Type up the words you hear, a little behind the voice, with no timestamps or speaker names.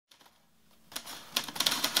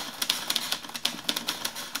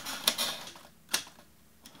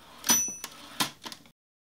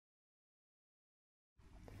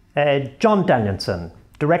Jon Danielsson,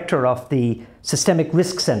 Director of the Systemic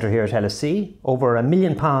Risk Centre here at LSE, over £1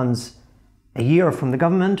 million a year from the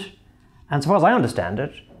government. And so far as I understand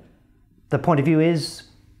it, the point of view is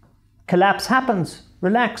collapse happens,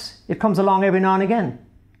 relax, it comes along every now and again.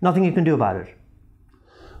 Nothing you can do about it.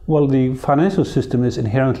 Well, the financial system is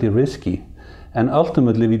inherently risky. And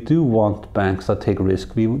ultimately, we do want banks that take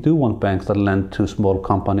risk. We do want banks that lend to small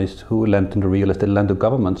companies, who lend into real estate, lend to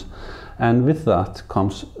governments. And with that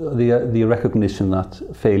comes the recognition that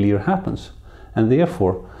failure happens. And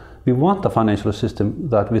therefore, we want a financial system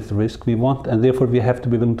that with risk we want, and therefore we have to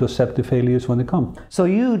be willing to accept the failures when they come. So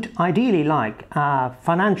you'd ideally like a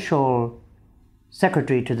financial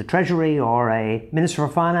secretary to the Treasury or a Minister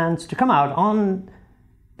of Finance to come out on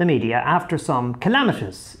the media after some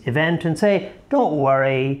calamitous event and say, don't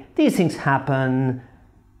worry, these things happen,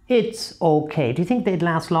 it's okay. Do you think they'd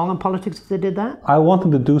last long in politics if they did that? I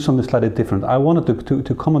wanted to do something slightly different. I wanted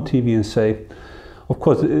to come on TV and say, of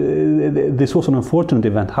course, this was an unfortunate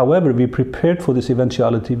event. However, we prepared for this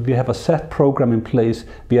eventuality. We have a set program in place.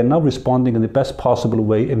 We are now responding in the best possible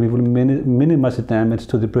way, and we will minimize the damage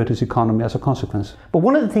to the British economy as a consequence. But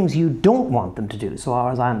one of the things you don't want them to do, so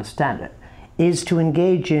far as I understand it, is to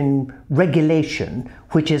engage in regulation,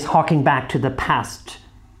 which is harking back to the past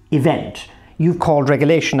event. You've called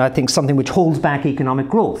regulation, I think, something which holds back economic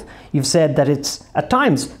growth. You've said that it's, at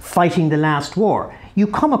times, fighting the last war. You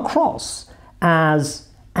come across as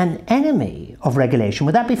an enemy of regulation.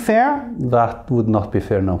 Would that be fair? That would not be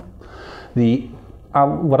fair, no.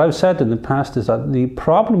 What I've said in the past is that the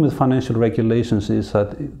problem with financial regulations is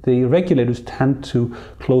that the regulators tend to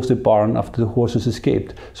close the barn after the horses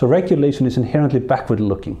escaped. So regulation is inherently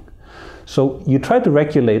backward-looking. So you try to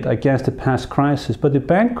regulate against the past crisis, but the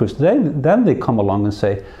bankers, then they come along and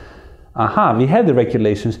say, aha, we have the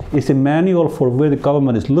regulations. It's a manual for where the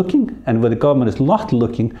government is looking, and where the government is not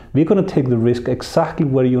looking, we're going to take the risk exactly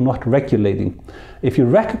where you're not regulating. If you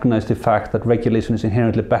recognize the fact that regulation is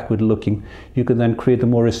inherently backward looking, you can then create a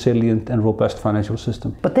more resilient and robust financial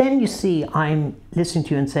system. But then you see, I'm listening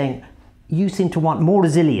to you and saying, you seem to want more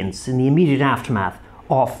resilience in the immediate aftermath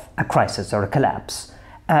of a crisis or a collapse.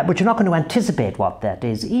 But you're not going to anticipate what that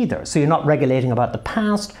is either. So you're not regulating about the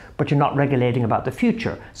past, but you're not regulating about the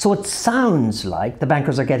future. So it sounds like the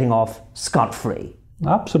bankers are getting off scot-free.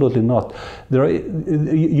 Absolutely not.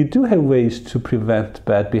 You do have ways to prevent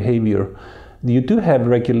bad behavior. You do have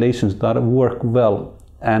regulations that work well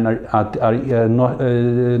and are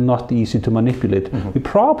not easy to manipulate. Mm-hmm. The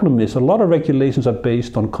problem is a lot of regulations are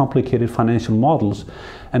based on complicated financial models.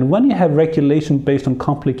 And when you have regulation based on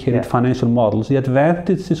complicated financial models, the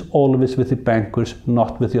advantage is always with the bankers,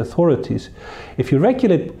 not with the authorities. If you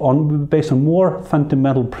regulate based on more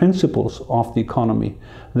fundamental principles of the economy,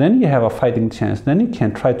 then you have a fighting chance. Then you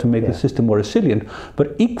can try to make the system more resilient.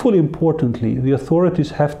 But equally importantly, the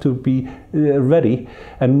authorities have to be ready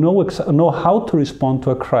and know how to respond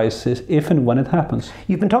to a crisis if and when it happens.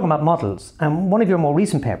 You've been talking about models, and one of your more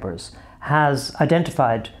recent papers has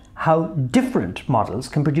identified how different models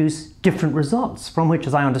can produce different results, from which,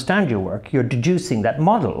 as I understand your work, you're deducing that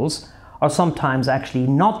models are sometimes actually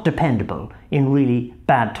not dependable in really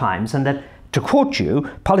bad times, and that, to quote you,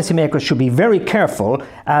 policymakers should be very careful,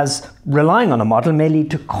 as relying on a model may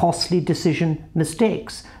lead to costly decision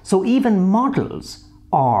mistakes. So even models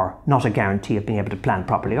are not a guarantee of being able to plan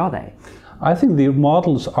properly, are they? I think the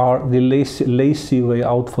models are the lazy way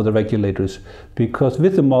out for the regulators, because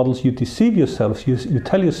with the models you deceive yourself. You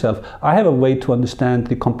tell yourself, I have a way to understand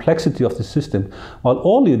the complexity of the system, while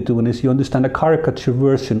all you're doing is you understand a caricature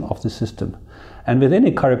version of the system. And within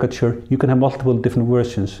a caricature you can have multiple different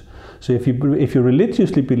versions. So if you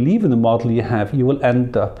religiously believe in the model you have, you will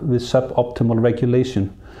end up with suboptimal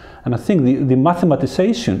regulation. And I think the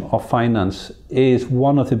mathematization of finance is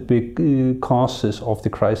one of the big causes of the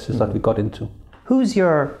crisis that we got into. Who's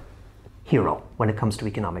your hero when it comes to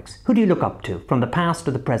economics? Who do you look up to, from the past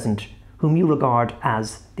to the present, whom you regard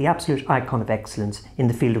as the absolute icon of excellence in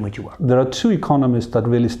the field in which you work? There are two economists that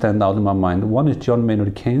really stand out in my mind. One is John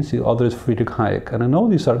Maynard Keynes, the other is Friedrich Hayek. And I know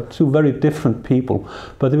these are two very different people,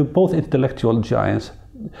 but they were both intellectual giants.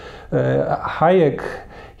 Hayek,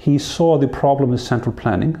 he saw the problem with central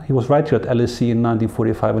planning. He was right here at LSE in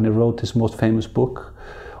 1945 when he wrote his most famous book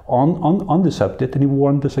on the subject, and he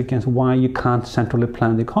warned us against why you can't centrally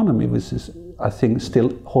plan the economy, which is, I think,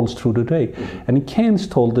 still holds true today. Mm-hmm. And Keynes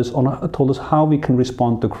told us how we can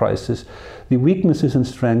respond to crisis, the weaknesses and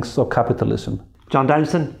strengths of capitalism. Jon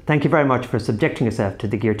Danielsson, thank you very much for subjecting yourself to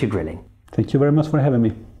the Gearty grilling. Thank you very much for having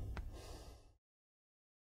me.